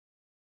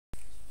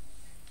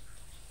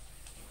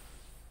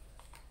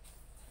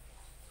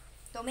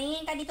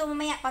Tumingin ka dito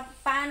mamaya.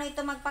 Paano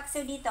ito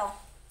magpaksiw dito?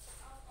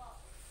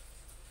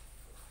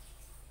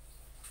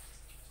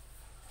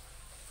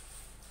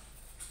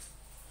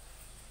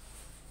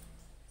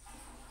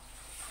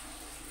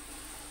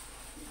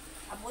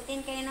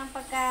 Abutin kayo ng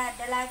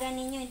pagkadalaga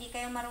ninyo. Hindi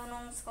kayo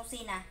marunong sa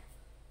kusina.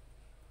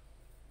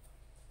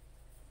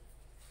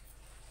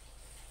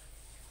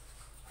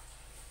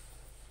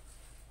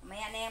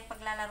 Mamaya na yung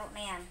paglalaro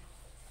na yan.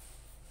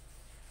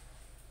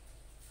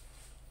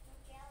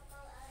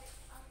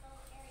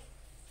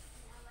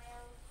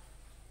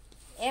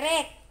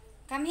 Eric,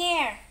 come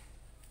here.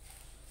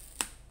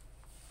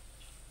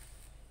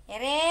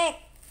 Eric.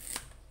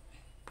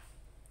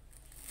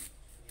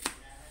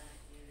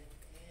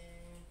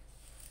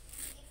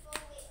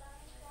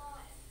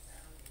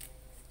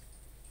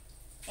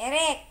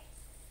 Eric.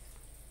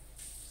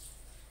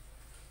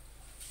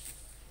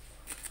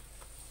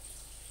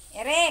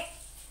 Eric.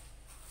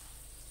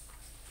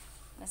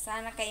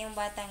 Nasaan na kayong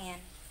batang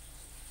yan?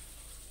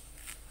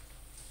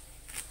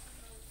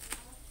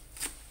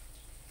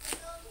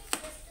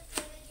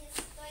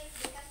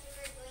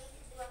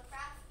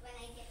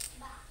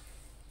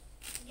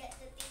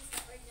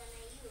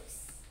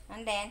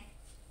 And then,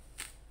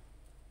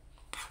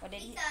 what did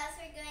he... Because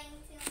we're going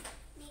to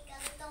make a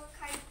little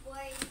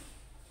cardboard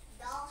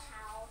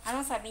dollhouse.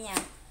 Anong sabi niya?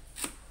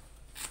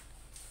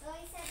 So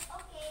he said,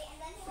 okay, and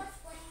then he was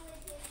playing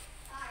with his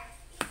car.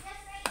 He's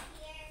just right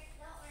here,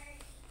 don't worry.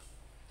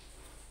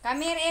 Come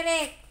here,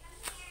 Eric.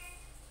 Come here.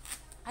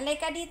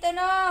 Halika dito,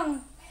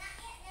 Nong. We're not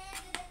yet going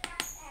to do the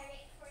craft,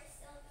 Eric. We're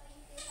still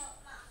going to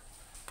help Mom.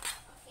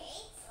 Okay,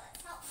 so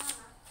let's help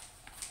Mama.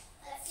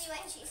 Let's see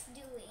what she's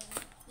doing.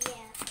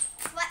 Yeah.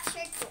 What's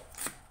your cook?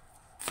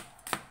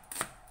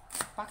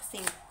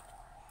 Paksiw.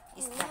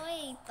 Isdang.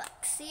 Uy,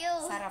 paksiw.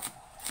 Sarap.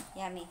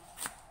 Yummy.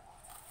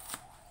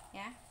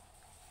 Yeah?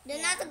 Do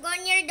not go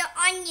near the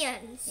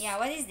onions. Yeah,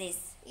 what is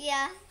this?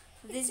 Yeah.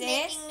 This It's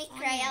making me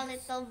cry a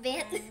little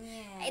bit.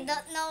 Onion. I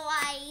don't know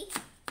why.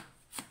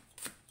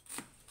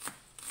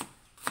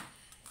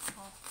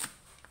 Oh.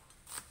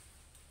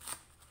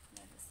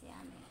 That is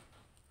yummy.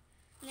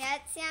 Yeah,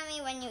 it's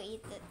yummy when you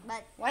eat it,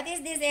 but What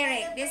is this,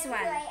 Eric? This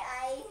one. Dry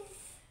eyes.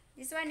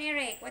 This one,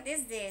 Eric. What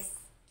is this?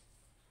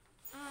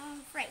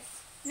 Fries.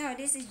 No,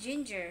 this is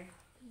ginger.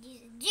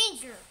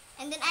 Ginger.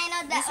 And then I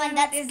know that This one. one,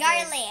 what That's is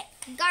garlic.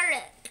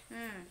 Garlic.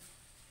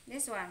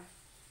 This one.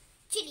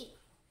 Chili.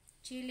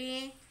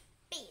 Chili.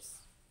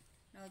 Paste.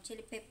 No,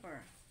 chili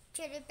pepper.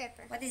 Chili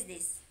pepper. What is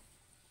this?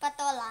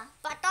 Patola.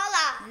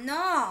 Patola.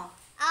 No.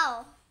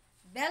 Oh.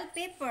 Bell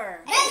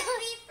pepper. Bell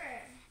pepper.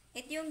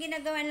 Ito yung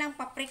ginagawa lang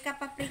paprika.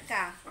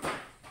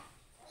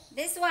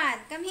 This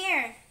one. Come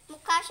here.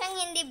 Mukha siyang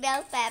hindi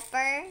bell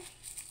pepper.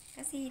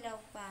 Kasi hilaw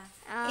pa.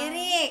 Ah.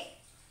 Eric.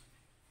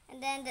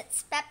 And then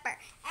that's pepper.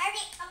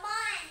 Eric, come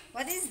on.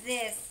 What is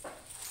this?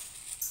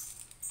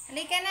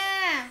 Halika na.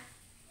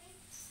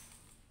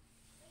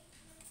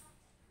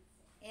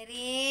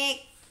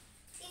 Eric.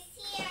 She's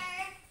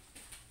here.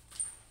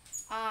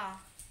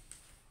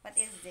 What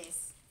is this?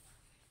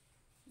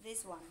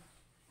 This one.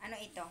 Ano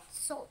ito?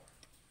 Salt.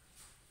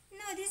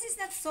 No, this is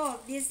not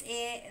salt. This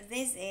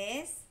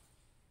is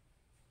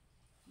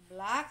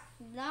black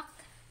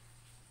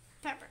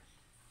Pepper.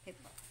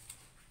 pepper.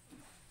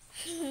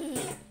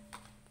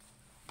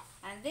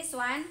 And this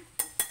one,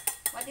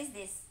 what is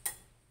this?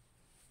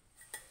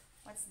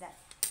 What's that?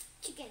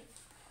 Chicken.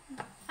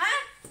 Ha?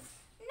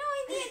 No,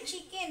 hindi yan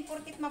chicken.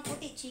 Porkit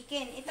maputi,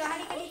 chicken. Ito,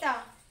 halika dito.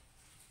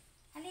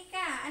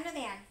 Halika. Ano na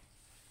yan?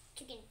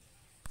 Chicken.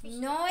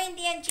 No,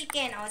 hindi yan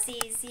chicken. Oh,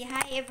 say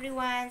hi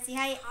everyone. Say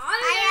hi.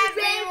 Hi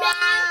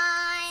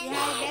everyone. Say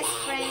hi best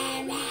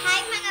friend. Hi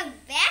mga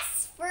best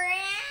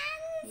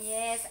friends.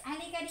 Yes.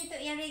 Halika dito,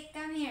 Eric.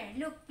 Come here.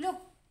 Look.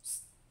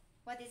 Psst.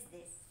 What is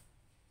this?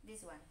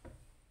 This one.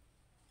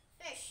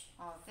 Fish.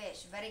 Oh,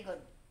 fish. Very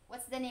good.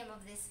 What's the name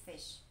of this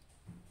fish?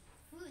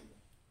 Food.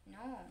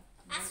 No.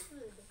 Fast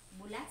food.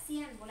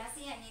 Bulasi yan.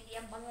 Hindi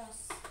yan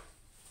bangus.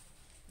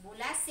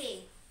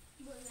 Bulasi.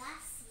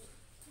 Bulasi.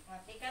 O,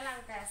 teka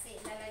lang kasi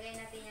ilalagay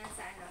natin yan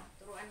sa ano.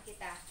 Turuan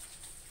kita.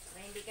 Para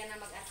hindi ka na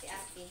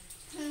mag-arte-arte.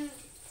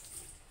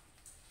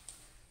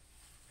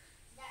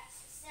 That's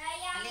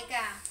sayang.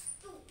 Halika.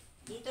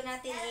 Dito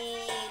natin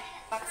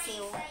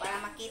i-paksiw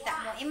para makita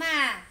mo.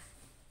 Ima!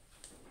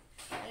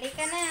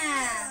 Halika na.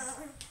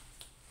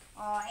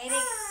 O,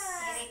 Eric,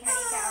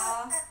 halika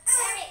o.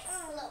 Eric,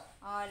 look.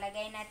 O,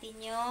 lagay natin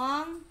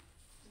yung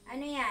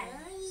ano yan?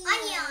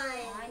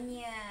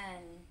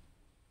 Onion.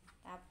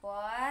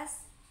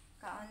 Tapos,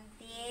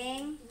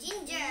 kaunting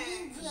Ginger.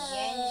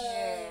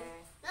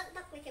 Not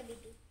talk like a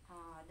baby.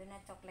 Oh, do not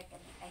talk like a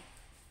ay.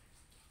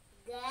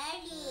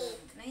 Garlic.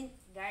 No,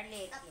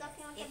 garlic. Talk Yes.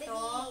 like a Ito,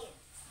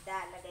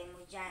 baby. lagay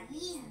mo dyan.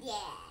 Yan.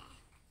 Yeah.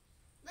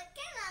 Ba't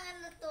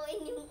kailangan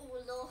lutuin yung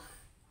ulo?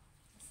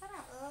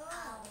 Masarap.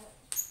 Oh.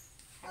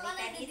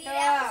 Halika dito.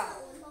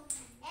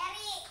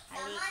 Eric,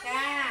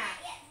 Halika.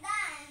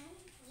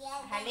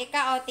 Yes, Halika,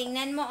 o,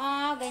 tingnan mo,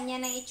 o.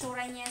 Ganyan ang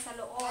itsura niya sa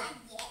loob.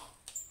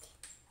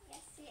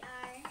 yes we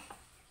are.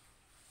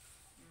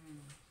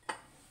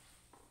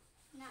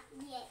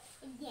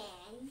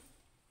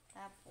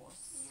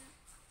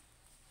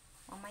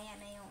 mamaya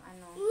na yung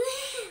ano.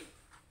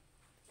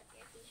 Put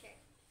your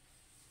t-shirt.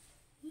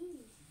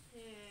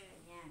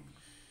 Yan.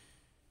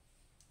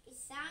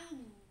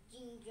 Isang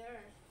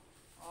ginger.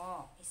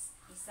 Oh,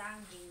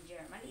 isang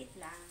ginger. Maliit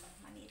lang.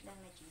 Maliit lang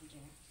na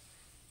ginger.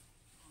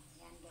 Oh,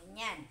 yan,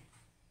 ganyan.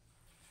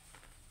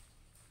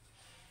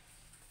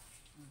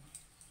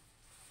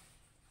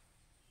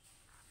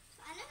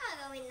 So, ano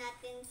gagawin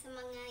natin sa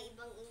mga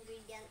ibang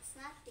ingredients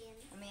natin?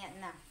 Mamaya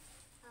na.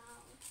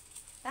 Um,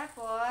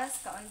 Tapos,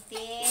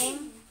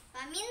 kaunting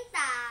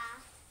paminta.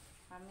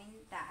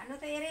 paminta. Ano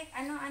to, Eric?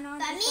 Ano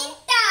dito?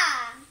 Paminta!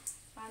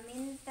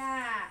 Paminta.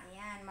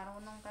 Yan,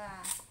 marunong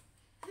ka.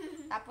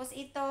 Tapos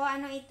ito,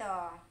 ano ito?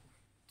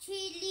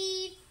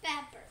 Chili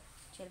pepper.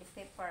 Chili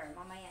pepper.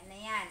 Mamaya na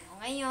yan. O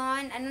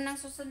ngayon, ano nang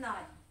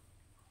susunod?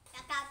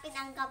 Kakapit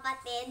ang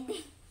kapatid.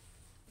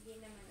 Hindi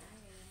naman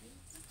ano.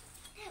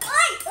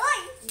 Oy! Oy!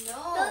 No.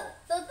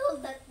 Don't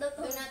hold that. Don't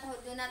Do hold not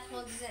hold the knife.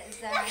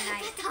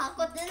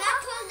 Nakakatakot. Do not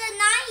hold the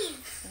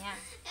knife. Yan.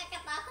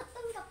 Nakakatakot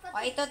ang kapatid. O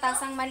ito,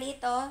 tasang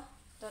maliit oh.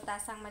 Ito,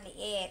 tasang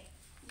maliit.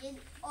 Yun,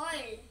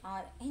 oil.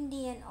 Oh,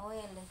 hindi yan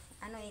oil.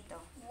 Ano ito?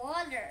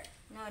 Water.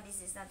 No,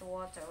 this is not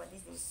water. What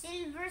is this?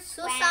 Silver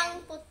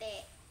susang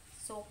puti.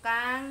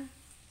 Sukang.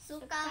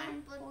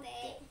 Sukang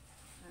puti.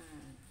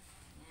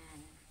 Yan.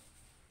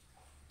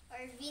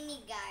 Or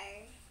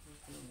vinegar.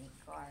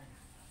 Vinegar.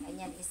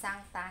 Ganyan, isang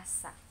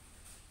tasa.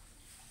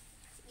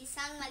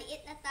 Isang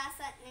maliit na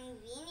tasa ng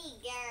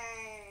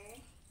vinegar.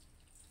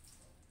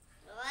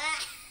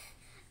 Wah!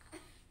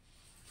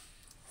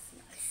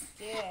 Smells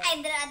good.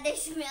 I'd rather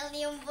smell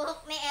yung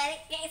buhok ni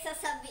Eric kaysa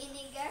sa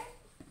vinegar.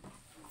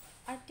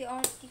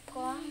 Arte-arte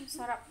ko.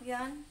 Sarap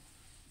yan.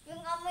 Yung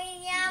amoy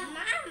niya,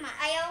 mama,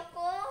 ayaw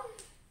ko.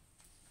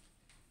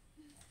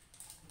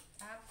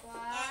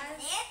 Tapos,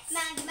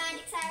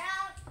 Magic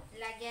sarap.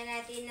 lagyan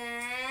natin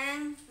ng...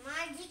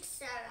 Magic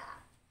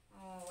sarap.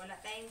 Oh, wala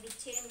tayong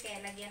bitchin,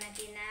 kaya lagyan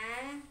natin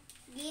ng...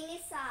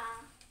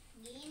 Ginisa.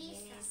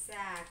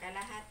 Ginisa.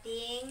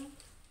 Kalahating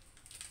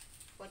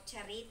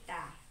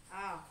kutsarita.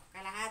 Oh,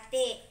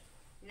 kalahati.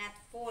 Not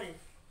full.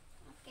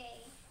 Okay.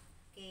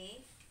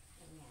 Okay?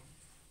 Ganyan.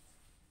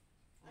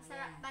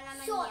 Masarap pa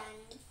naman So, yan.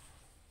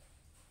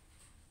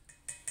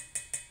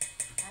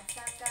 at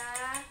saka,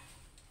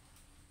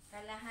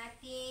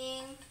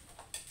 kalahating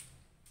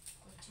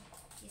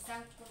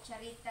isang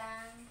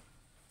kutsaritang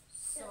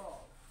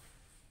salt.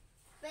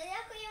 Pwede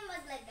ako yung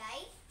maglagay?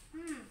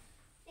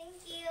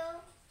 Thank you.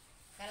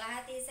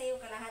 Kalahati sa'yo,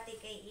 kalahati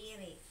kay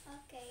Eric.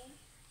 Okay.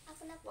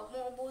 Ako na po. Huwag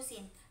mo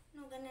ubusin.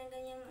 No, ganyan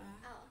mo.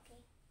 Ah,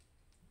 okay.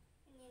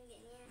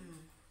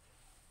 Ganyan.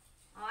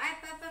 Oh, ay,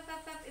 pap.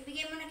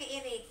 Ibigay mo na kay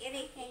Eric.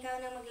 Eric, ikaw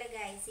na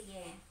maglagay.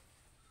 Sige.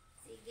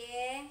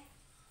 Sige.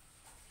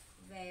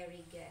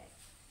 Very good.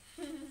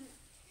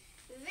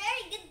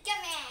 Very good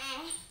kami.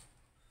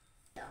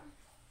 Ito.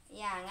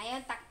 Yeah,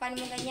 ngayon takpan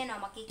mo ganyan,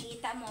 oh.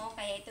 Makikita mo.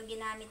 Kaya ito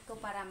ginamit ko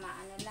para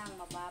maano lang,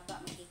 mababa.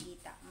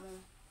 Makikita mo.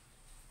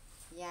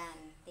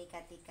 Yan. Tika.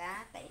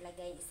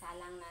 Ilagay, isa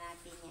lang na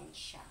natin yan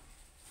siya.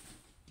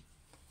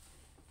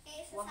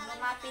 Okay, Huwag sasalang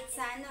lumapit natin.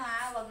 sa ano ha.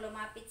 Huwag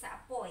lumapit sa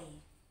apoy.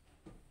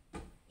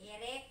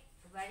 Eric,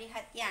 very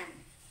hot yan.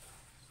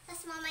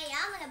 Tapos mamaya,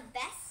 mga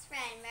best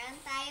friend, meron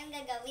tayong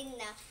gagawin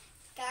na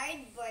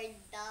cardboard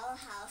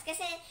dollhouse.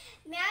 Kasi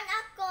meron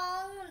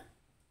akong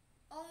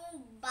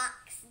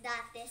box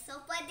dati.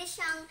 So, pwede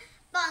siyang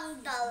pang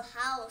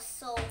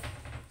dollhouse.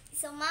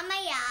 So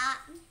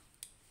mamaya,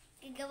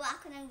 gagawa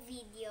ako ng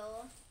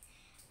video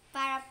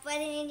para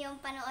pwede ninyong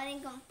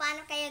panoorin kung paano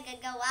kayo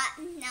gagawa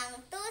ng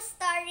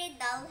 2-story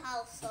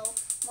dollhouse. So,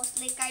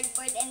 mostly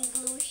cardboard and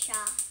glue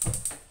siya.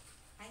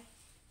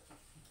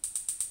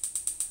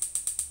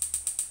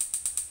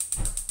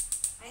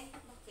 Ay,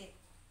 bakit?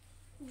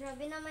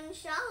 Grabe naman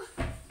siya.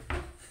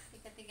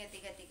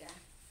 Tiga.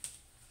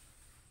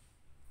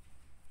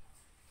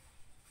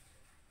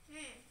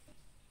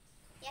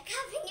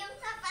 Yakapin yung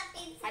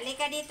kapatid.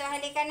 Halika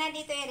na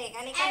dito, Eric.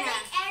 Halika na.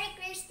 Eric,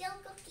 we're still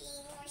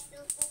cooking. We're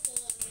still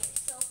cooking.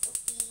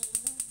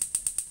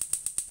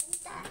 Ang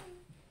dami.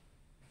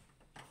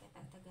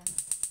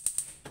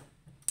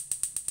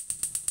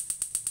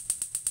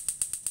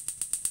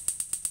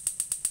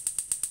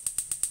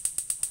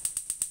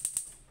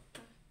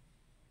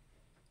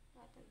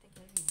 Tagal.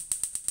 Tagal mo.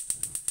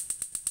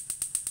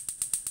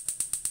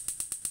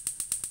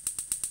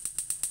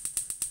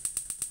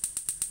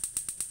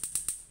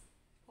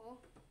 Oh.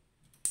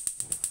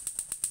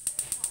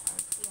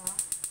 Arte, ah.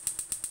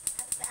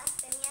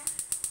 Asta niya.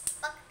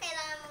 Baka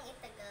kailangan mong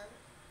itagal.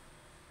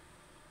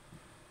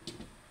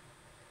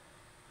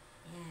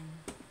 Yan.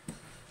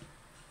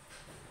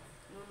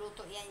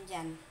 Luluto yan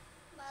dyan.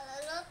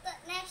 Maluluto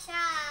na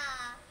siya.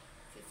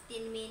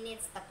 15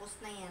 minutes, tapos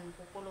na yan.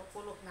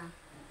 Kukulo-kulo na.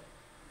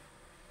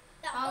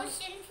 Tapos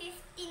yung 15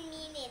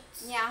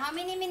 minutes. Yeah, how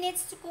many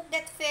minutes to cook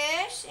that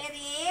fish,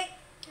 Eric?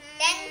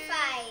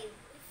 10-5.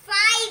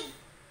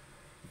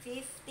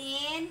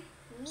 15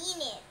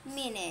 minutes.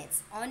 minutes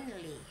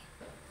only.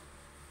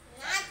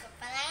 Not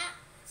pala.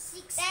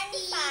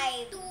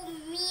 62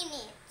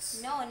 minutes.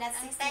 No, not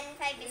Ang 60,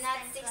 10-5 is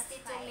not 10 plus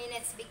 62 5.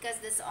 minutes because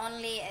that's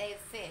only a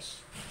fish.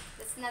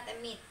 That's not a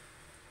meat.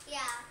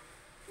 Yeah.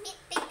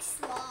 Meat takes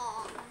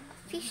long.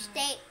 Fish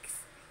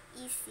takes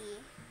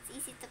easy. It's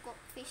easy to cook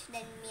fish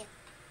than meat.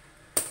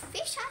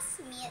 Fish has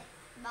meat,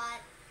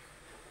 but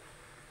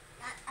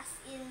not as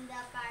in the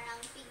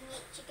parang pig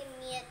meat, chicken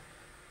meat.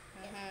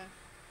 Mhm.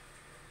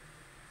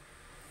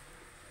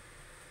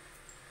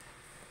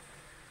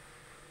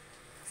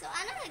 So,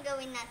 ano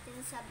gagawin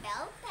natin sa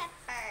bell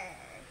pepper?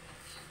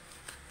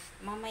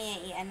 Mamaya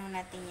i-ano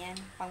natin yan.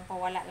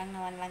 Pangpawala lang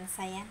naman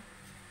langsa yan.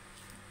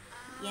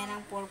 Yan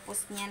ang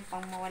purpose niyan,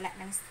 pang mawala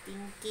ng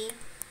stinky.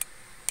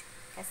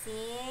 Kasi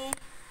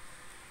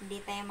hindi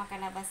tayo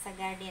makalabas sa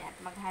garden at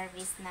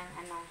mag-harvest ng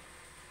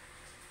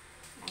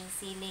ng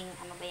siling,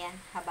 ano ba yan?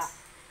 Haba.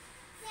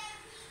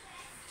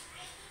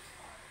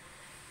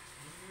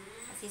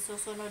 Kasi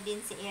susunod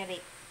din si Eric.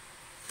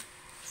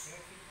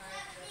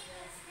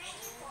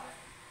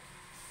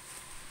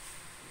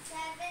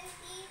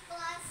 70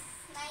 plus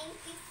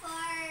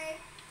 94.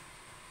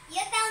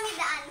 You tell me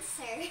the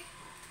answer.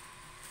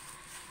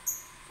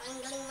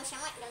 Galing mo siya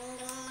nga. Galing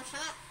mo siya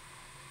nga.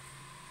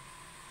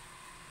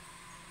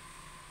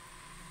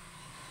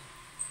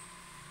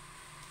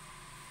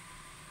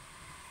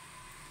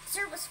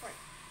 Sir was 4.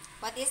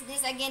 What is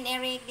this again,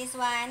 Eric? This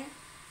one?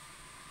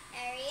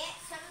 Ariel,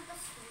 7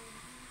 plus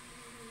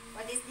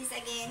What is this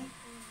again?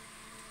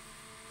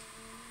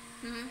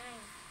 Hmm?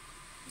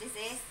 9. This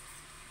is?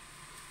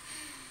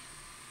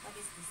 What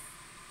is this?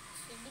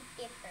 Chili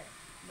pepper.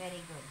 Very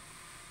good.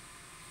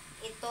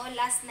 Ito,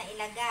 last na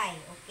ilagay.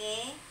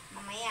 Okay?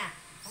 Mamaya.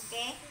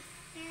 Okay?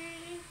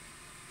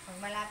 Pag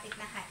malapit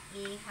na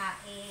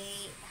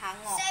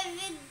ihangok.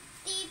 70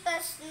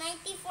 plus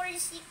 94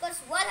 is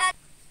equals wala.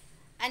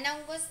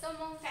 Anong gusto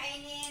mong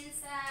kainin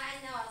sa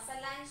sa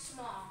lunch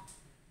mo?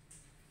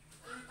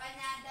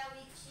 Empanada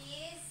with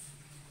cheese?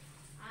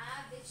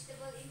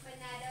 Vegetable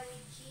empanada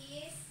with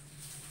cheese?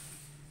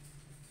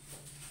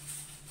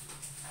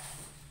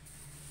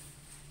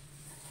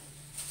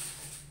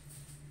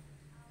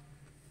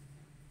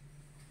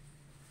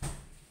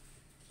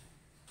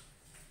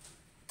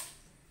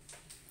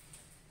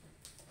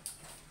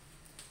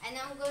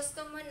 Anong gusto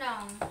mo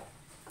nung?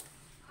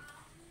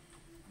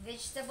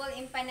 Vegetable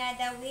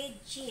empanada with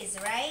cheese,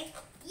 right?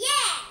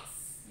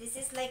 Yes! This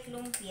is like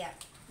lumpia.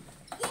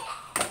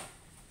 Yes!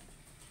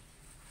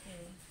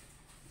 Okay.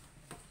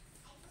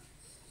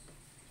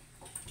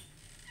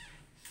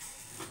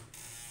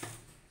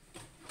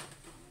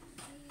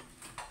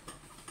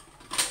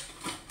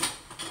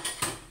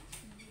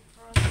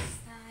 Process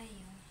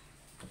tayo.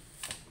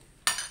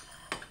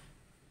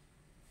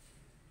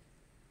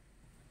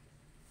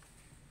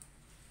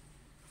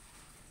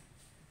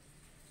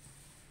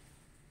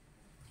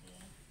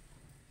 Okay.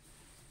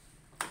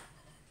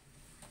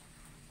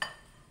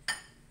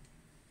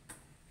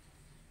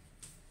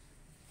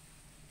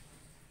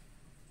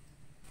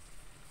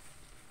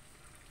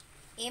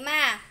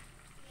 Ima,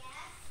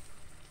 Yes?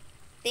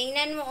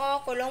 tingnan mo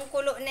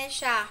kulong-kulo na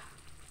siya.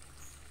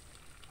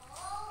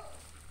 Oh!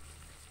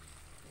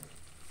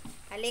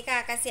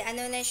 Halika, kasi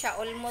na siya,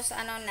 almost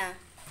na.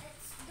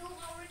 Let's do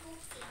our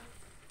cooking.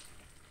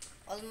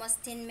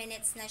 Almost 10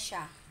 minutes na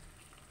siya.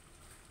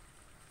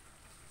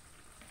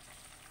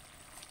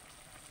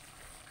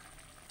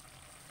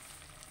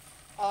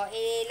 O,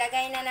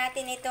 ilagay na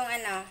natin itong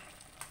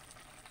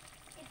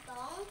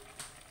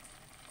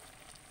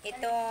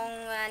itong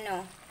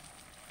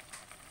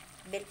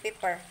bell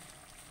pepper.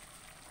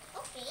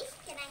 Okay,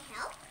 can I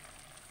help?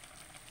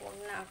 Huwag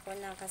na ako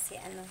na kasi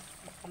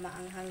baka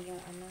maanghang yung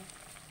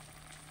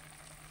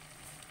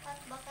At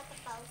baka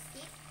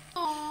tapausik?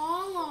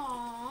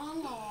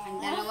 Ang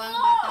dalawang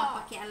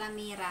batang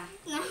pakialamira.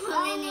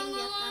 Nahuli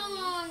ninyo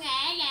kami.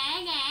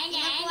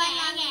 Inakuha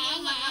namin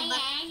yung mga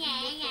buto.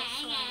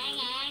 Ayan.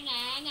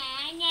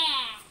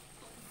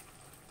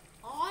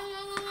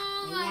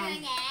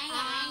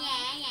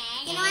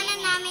 Kinuha na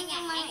namin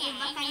yung mga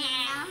iba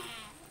kanina.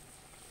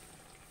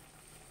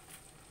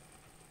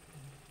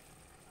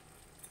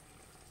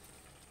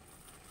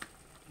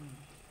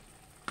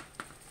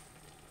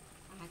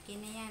 Akin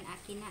na yan.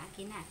 Akin na.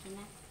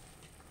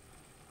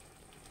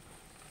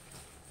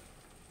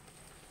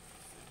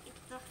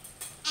 Ito.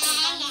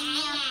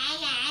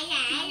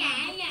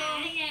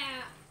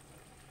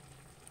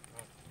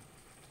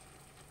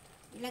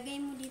 Ilagay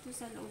mo dito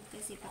sa loob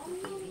kasi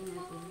patutulin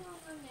natin.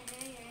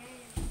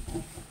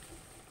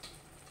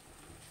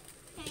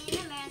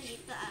 Kanina meron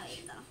dito.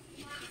 Ito.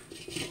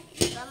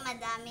 Ito,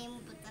 madami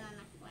yung buto na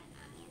nakuha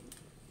namin.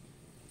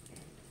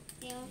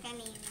 Ito yung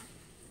kanina.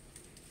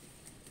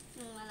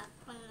 Yung wala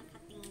pang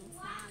nakatingin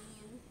sa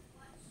amin.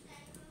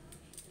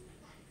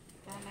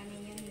 Kala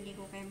ninyo hindi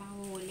ko kayo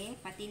mahuhuli.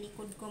 Pati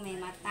likod ko may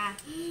mata.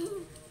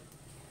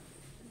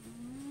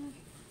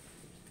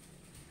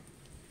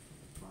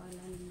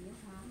 Kala ninyo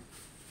ha.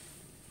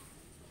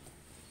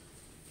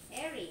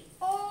 Eric,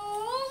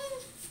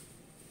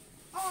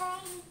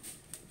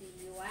 do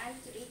you want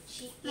to eat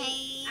chicken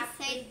May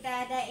after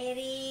Dada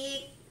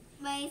Eric?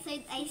 may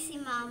side eye si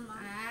Mama.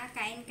 Ah,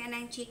 kain ka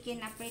ng chicken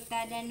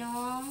apretada,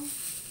 no?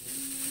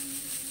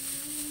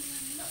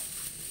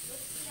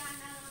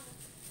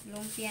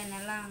 Lumpia na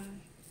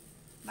lang.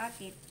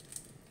 Bakit?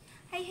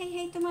 Hay,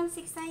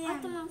 tumalsik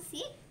sayang.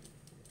 Tumangsik?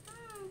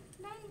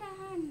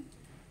 Dahan-dahan.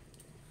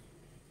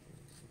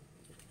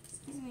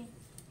 Excuse me.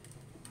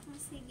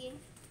 Sige.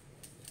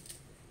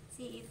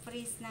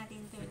 I-freeze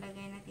natin to.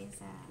 Ilagay natin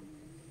sa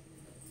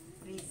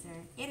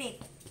freezer. Eric,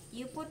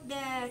 you put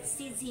the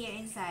seeds here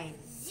inside.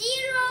 0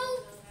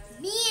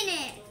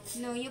 minutes.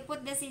 No, you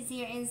put the seeds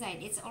here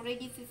inside. It's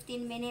already 15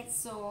 minutes,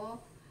 so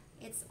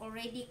it's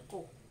already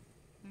cooked.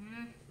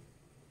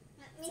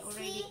 Let me It's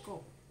already see.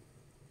 cooked.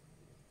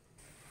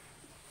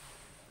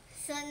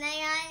 So na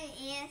yan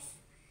is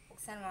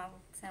Buksan mo.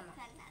 saan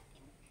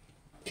natin.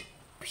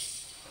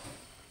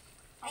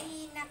 Ay,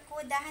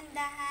 naku,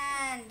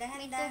 dahan-dahan.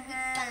 May tubig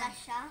pala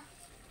siya.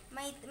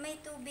 May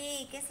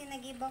tubig kasi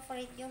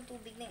nag-evaporate yung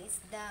tubig ng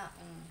isda.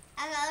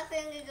 Akala ko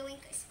yung gagawin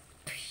ko is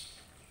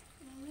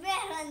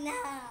meron na.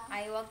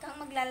 Ay, huwag kang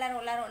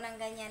maglalaro-laro ng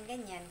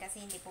ganyan-ganyan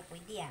kasi hindi po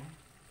pwede yan.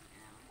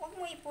 Huwag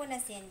mo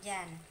ipunas yan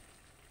dyan.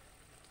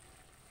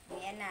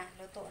 Ayan na,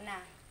 luto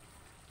na.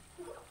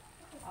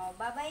 Oh,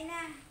 bye-bye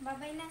na.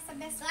 Bye-bye na sa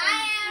best friend.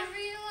 Bye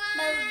everyone.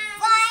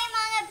 Bye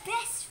mga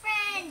best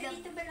friend.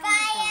 Dito ba lang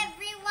Bye ito?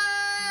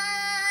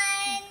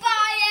 everyone.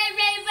 Bye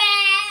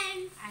everyone.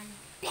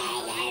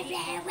 Bye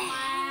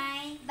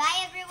everyone. Bye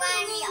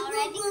everyone. We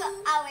already got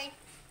our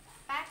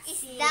Paksiw.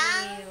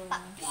 isdang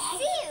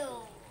paksiw.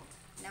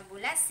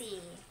 Nabulasi.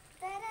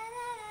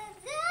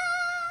 Da-da-da-da-da.